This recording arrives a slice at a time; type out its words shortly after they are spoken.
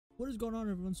What is going on,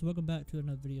 everyone? So welcome back to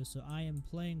another video. So I am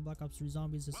playing Black Ops 3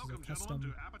 Zombies. This Welcome, is a custom.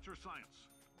 gentlemen, to Aperture Science.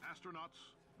 Astronauts,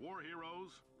 war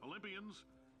heroes, Olympians,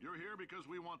 you're here because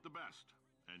we want the best.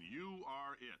 And you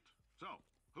are it. So,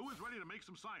 who is ready to make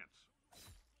some science?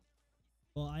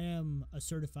 Well, I am a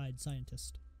certified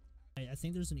scientist. I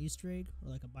think there's an Easter egg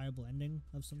or like a Bible ending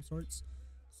of some sorts.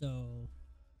 So,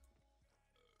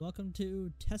 welcome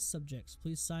to test subjects.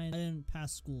 Please sign. I didn't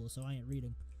pass school, so I ain't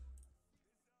reading.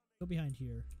 Go behind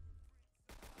here.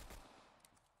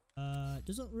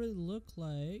 Doesn't really look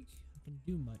like I can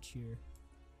do much here.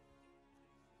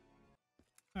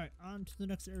 Alright, on to the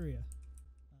next area.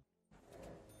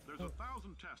 There's 1,000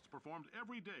 tests performed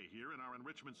every day here in our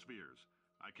enrichment spheres.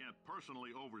 I can't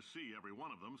personally oversee every one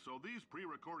of them, so these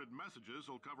pre-recorded messages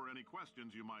will cover any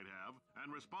questions you might have and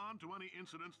respond to any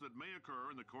incidents that may occur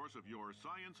in the course of your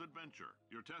science adventure.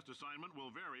 Your test assignment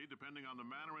will vary depending on the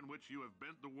manner in which you have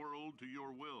bent the world to your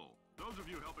will. Those of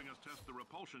you helping us test the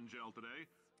repulsion gel today,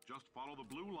 just follow the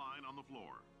blue line on the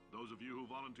floor. Those of you who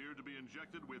volunteered to be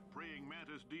injected with praying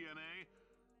mantis DNA,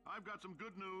 I've got some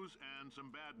good news and some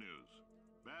bad news.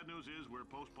 Bad news is we're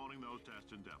postponing those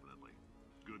tests indefinitely.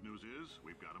 Good news is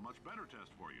we've got a much better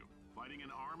test for you. Fighting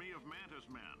an army of mantis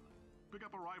men. Pick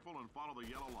up a rifle and follow the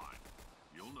yellow line.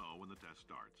 You'll know when the test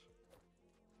starts.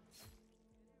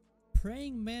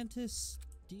 Praying mantis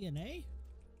DNA?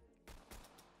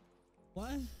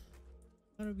 What? I'm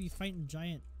gonna be fighting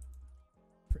giant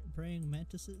praying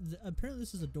mantises? Apparently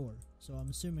this is a door, so I'm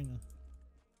assuming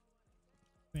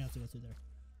we have to go through there.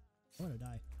 I wanna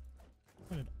die.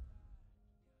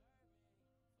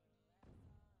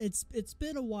 It's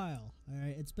been a while,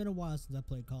 alright? It's been a while since I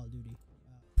played Call of Duty.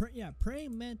 Yeah,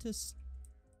 praying mantis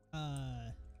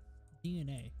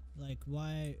DNA. Like,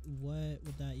 what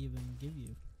would that even give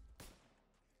you?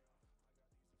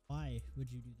 Why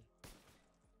would you do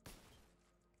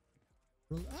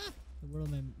that? The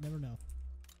world may never know.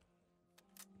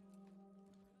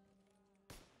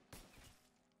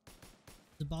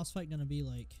 Is the boss fight gonna be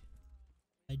like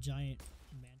a giant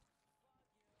man?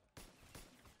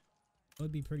 That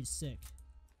would be pretty sick.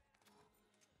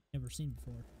 Never seen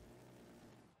before.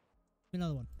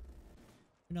 Another one.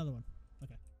 Another one.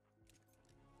 Okay.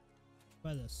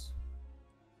 Buy this.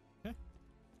 Okay.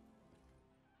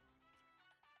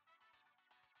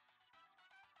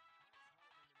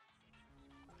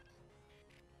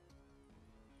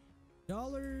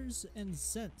 Dollars and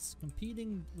cents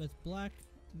competing with Black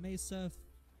Mesa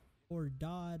for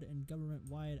DOD and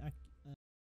government-wide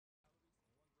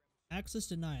access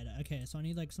denied. Okay, so I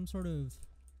need like some sort of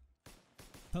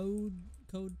code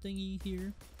thingy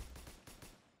here.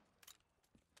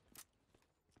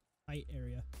 Fight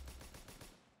area.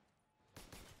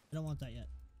 I don't want that yet.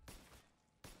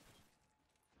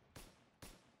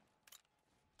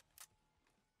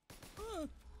 Ah.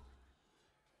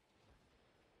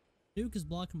 Duke is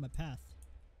blocking my path.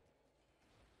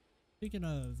 Speaking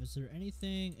of, is there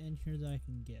anything in here that I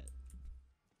can get?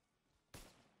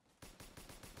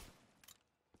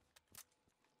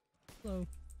 Hello.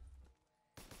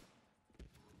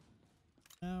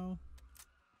 Now,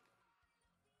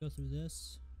 go through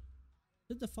this.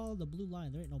 Did to follow the blue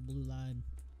line? There ain't no blue line.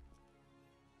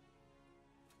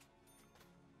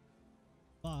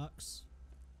 Box.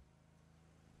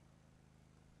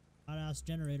 Hot ass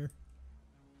generator.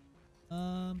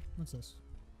 What's this?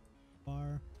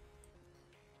 Bar.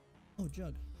 Oh,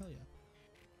 jug. Hell yeah.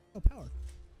 Oh, power.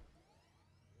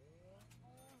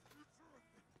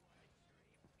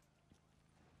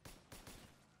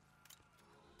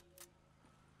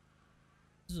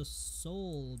 This is a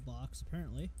soul box,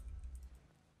 apparently.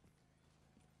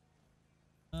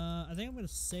 I think I'm gonna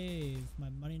save my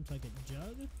money until I get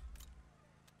jug.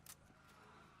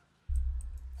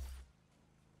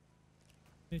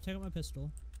 Okay, take out my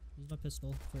pistol. Use my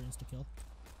pistol for insta-kill.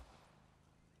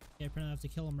 Okay, apparently I have to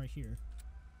kill him right here.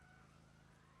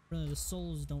 Apparently the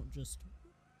souls don't just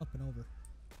up and over.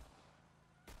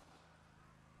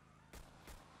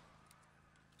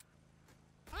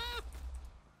 Ah!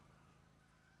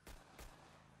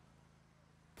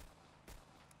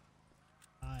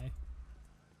 I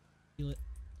feel it.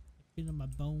 I feel it in my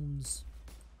bones.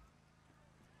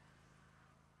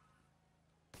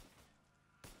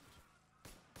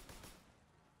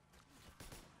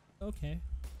 Okay.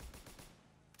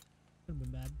 Could have been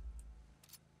bad.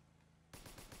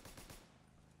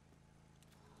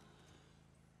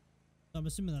 So I'm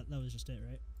assuming that was just it,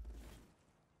 right?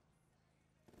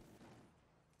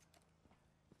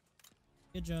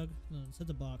 Get jug. No, let's hit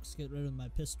the box. Get rid of my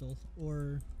pistol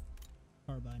or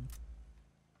carbine.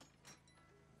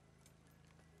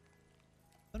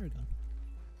 Thunder gun.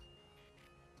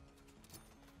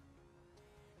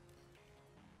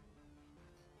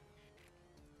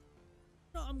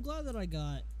 I'm glad that I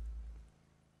got.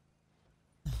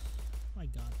 My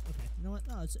God. Okay. You know what?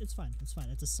 No, it's fine. It's fine.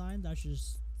 It's a sign that I should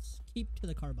just keep to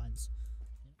the carbines.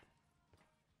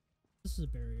 This is a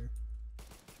barrier.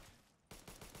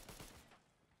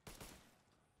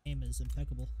 Aim is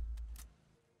impeccable.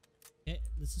 Okay,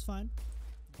 this is fine.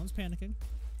 No one's panicking.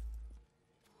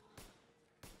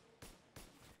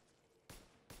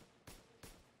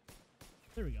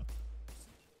 There we go.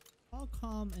 All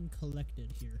calm and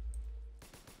collected here.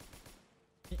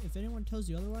 If anyone tells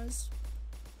you otherwise,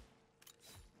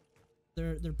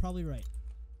 they're probably right.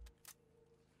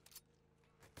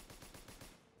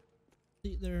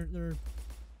 See, they're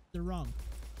wrong.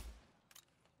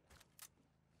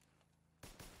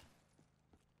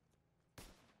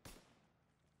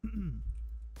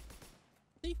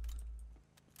 See?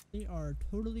 They are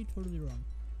totally wrong.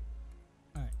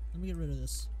 Alright, let me get rid of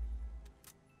this.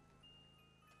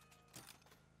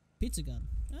 Pizza gun.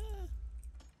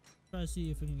 Try to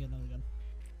see if we can get another gun.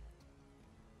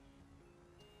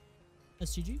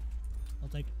 STG? I'll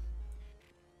take it.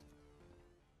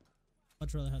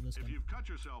 Much rather have this gun. If you've cut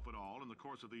yourself at all in the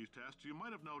course of these tests, you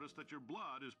might have noticed that your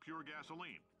blood is pure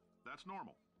gasoline. That's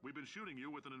normal. We've been shooting you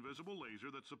with an invisible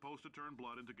laser that's supposed to turn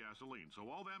blood into gasoline,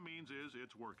 so all that means is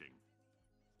it's working.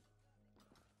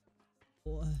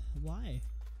 Why?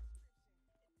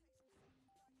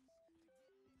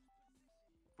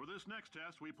 For this next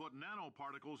test, we put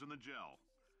nanoparticles in the gel.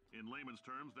 In layman's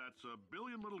terms, that's a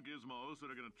billion little gizmos that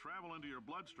are going to travel into your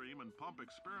bloodstream and pump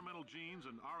experimental genes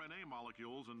and RNA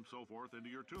molecules and so forth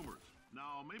into your tumors.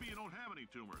 Now, maybe you don't have any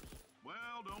tumors.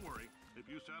 Well, don't worry. If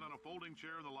you sat on a folding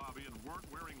chair in the lobby and weren't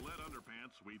wearing lead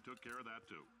underpants, we took care of that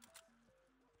too.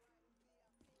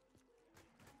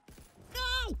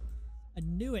 No! I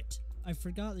knew it. I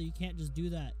forgot that you can't just do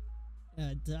that.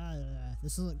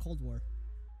 This isn't Cold War.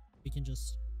 You can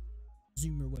just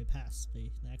zoom your way past.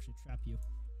 They actually trap you.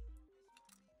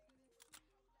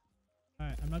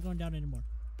 Alright, I'm not going down anymore.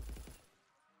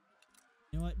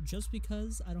 You know what? Just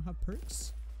because I don't have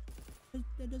perks,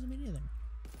 that doesn't mean anything.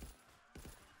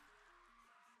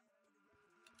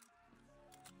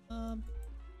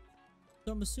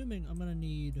 So I'm assuming I'm gonna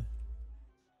need...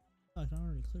 Oh, I can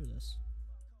already clear this.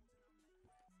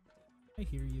 I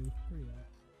hear you. Where are you at?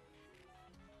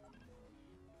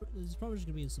 This is probably just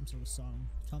gonna be some sort of song.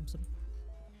 Thompson.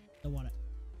 I want it.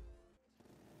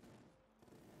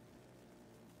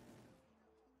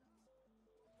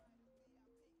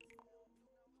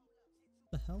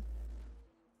 The hell?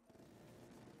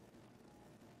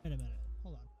 Wait a minute.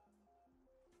 Hold on.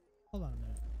 Hold on a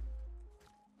minute.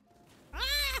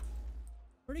 Ah!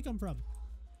 Where'd he come from?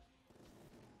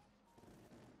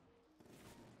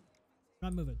 I'm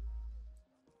not moving.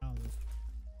 I don't move.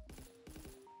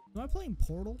 Am I playing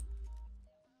Portal?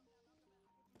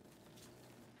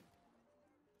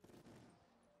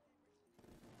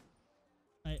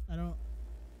 I don't...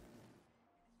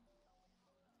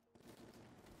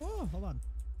 Oh, hold on.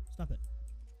 Stop it.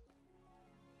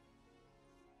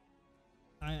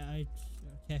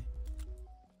 Okay.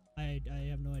 I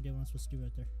have no idea what I'm supposed to do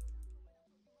right there.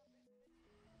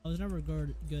 I was never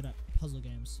good at puzzle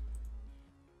games.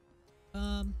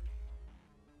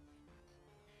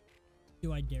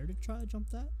 Do I dare to try to jump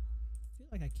that? I feel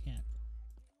like I can't.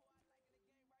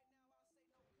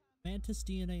 Mantis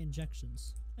DNA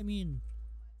injections. I mean,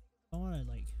 I want to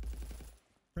like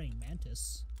praying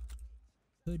Mantis.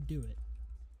 Could do it.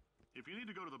 If you need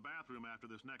to go to the bathroom after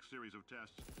this next series of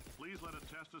tests, please let a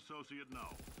test associate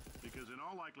know, because in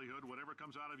all likelihood, whatever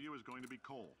comes out of you is going to be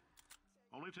coal.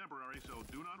 Only temporary, so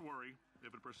do not worry.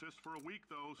 If it persists for a week,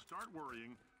 though, start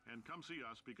worrying and come see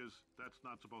us, because that's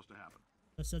not supposed to happen.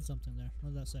 I said something there.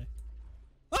 What did that say?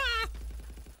 Ah!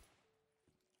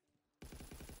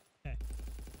 Okay.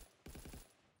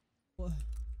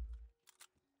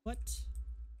 What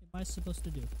am I supposed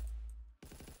to do?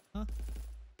 Huh?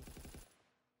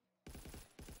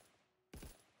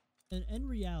 And in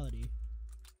reality,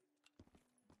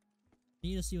 I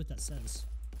need to see what that says.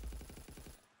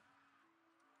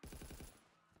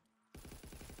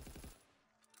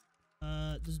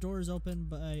 This door is open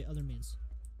by other means.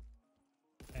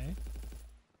 Okay.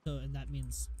 So, and that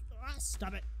means... Ah,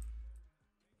 stop it!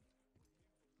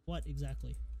 What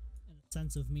exactly? In a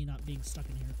sense of me not being stuck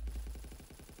in here.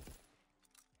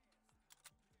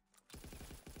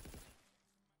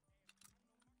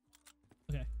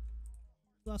 Okay.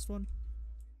 Last one.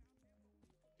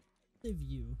 Save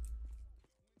you.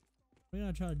 We're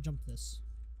gonna try to jump this.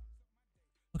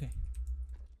 Okay.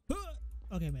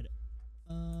 Okay, I made it.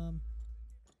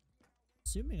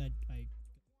 Assuming I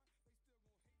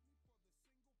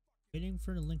waiting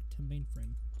for a link to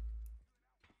mainframe.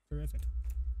 Terrific.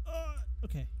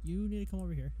 Okay, you need to come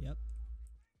over here. Yep.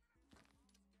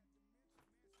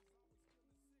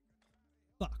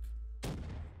 Fuck.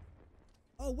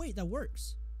 Oh, wait, that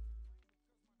works.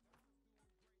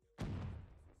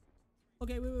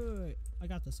 Okay, wait. I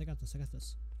got this.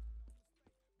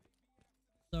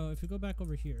 So if you go back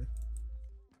over here,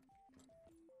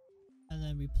 and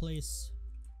then we place,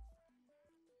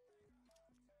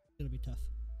 it's gonna be tough.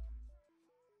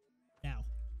 Now.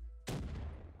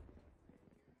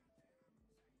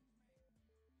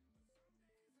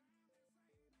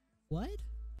 What?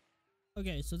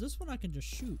 Okay, so this one I can just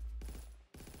shoot.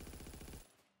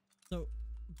 So,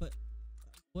 but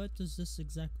what does this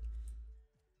exactly?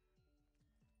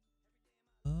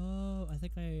 Oh, I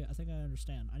think I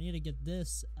understand. I need to get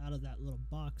this out of that little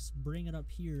box, bring it up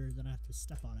here, then I have to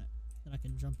step on it. Then I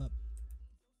can jump up.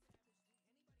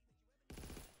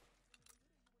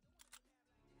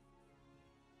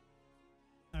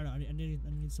 I don't know, I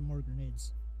need some more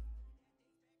grenades.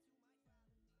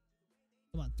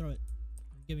 Come on, throw it.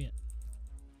 Give me it.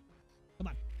 Come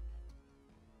on.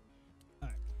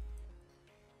 Alright.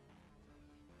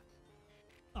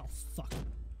 Oh, fuck.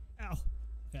 Ow.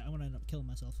 Okay, I'm gonna end up killing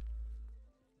myself.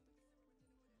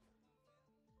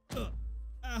 Ugh.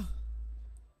 Ow.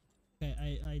 Okay,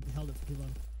 I held it for too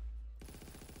long.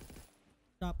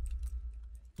 Stop.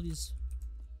 Please.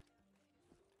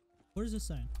 What is this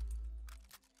sign?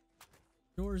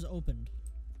 Door is opened.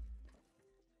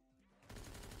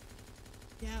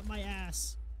 Yeah, my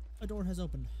ass. A door has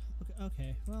opened.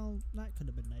 Okay. Well, that could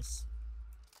have been nice.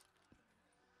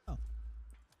 Oh.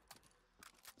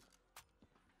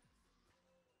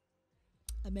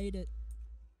 I made it.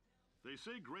 They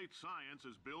say great science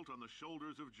is built on the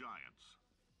shoulders of giants.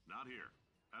 Not here.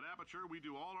 At Aperture, we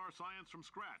do all our science from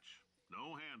scratch.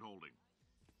 No hand-holding.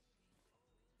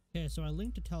 Okay, so I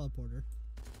linked a teleporter.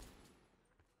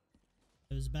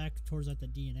 It was back towards like the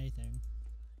DNA thing.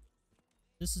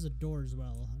 This is a door as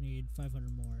well. I need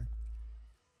 500 more.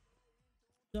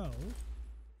 So,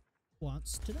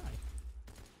 wants to die.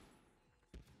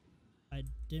 I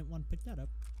didn't want to pick that up.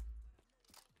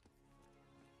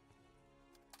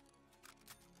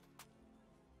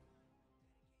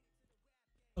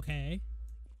 Okay.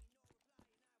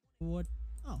 What?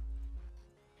 Oh.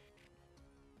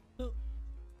 So,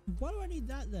 why do I need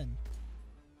that then?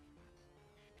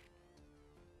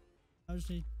 I just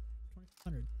need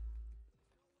 2,500.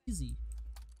 Easy.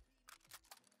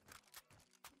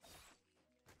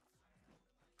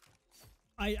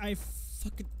 I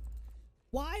fucking...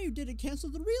 Why did it cancel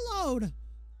the reload?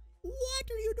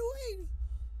 What are you doing?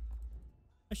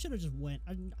 I should have just went.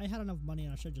 I had enough money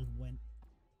and I should have just went.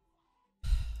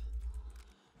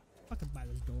 Fucking buy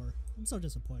this door. I'm so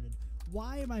disappointed.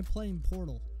 Why am I playing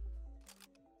Portal?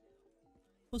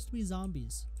 Supposed to be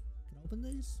zombies. Can I open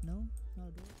these? No? Not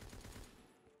a door?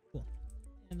 Cool.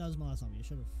 And that was my last zombie. I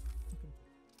should have fucking...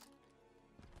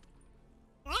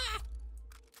 Ah!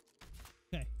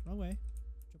 Okay, wrong way.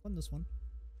 Jump on this one.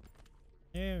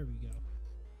 There we go.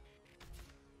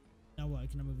 Now what?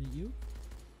 Can I move to you?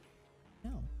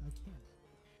 No, I can't.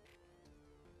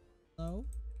 Hello?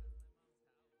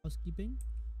 Housekeeping?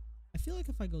 I feel like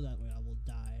if I go that way, I will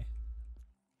die.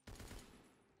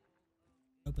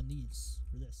 Open these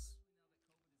for this.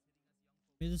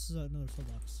 Maybe this is another soul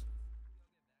box.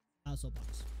 Not a soul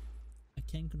box. I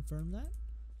can confirm that.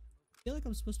 I feel like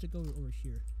I'm supposed to go over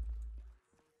here.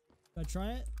 Do I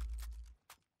try it?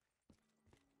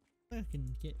 I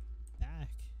can get back.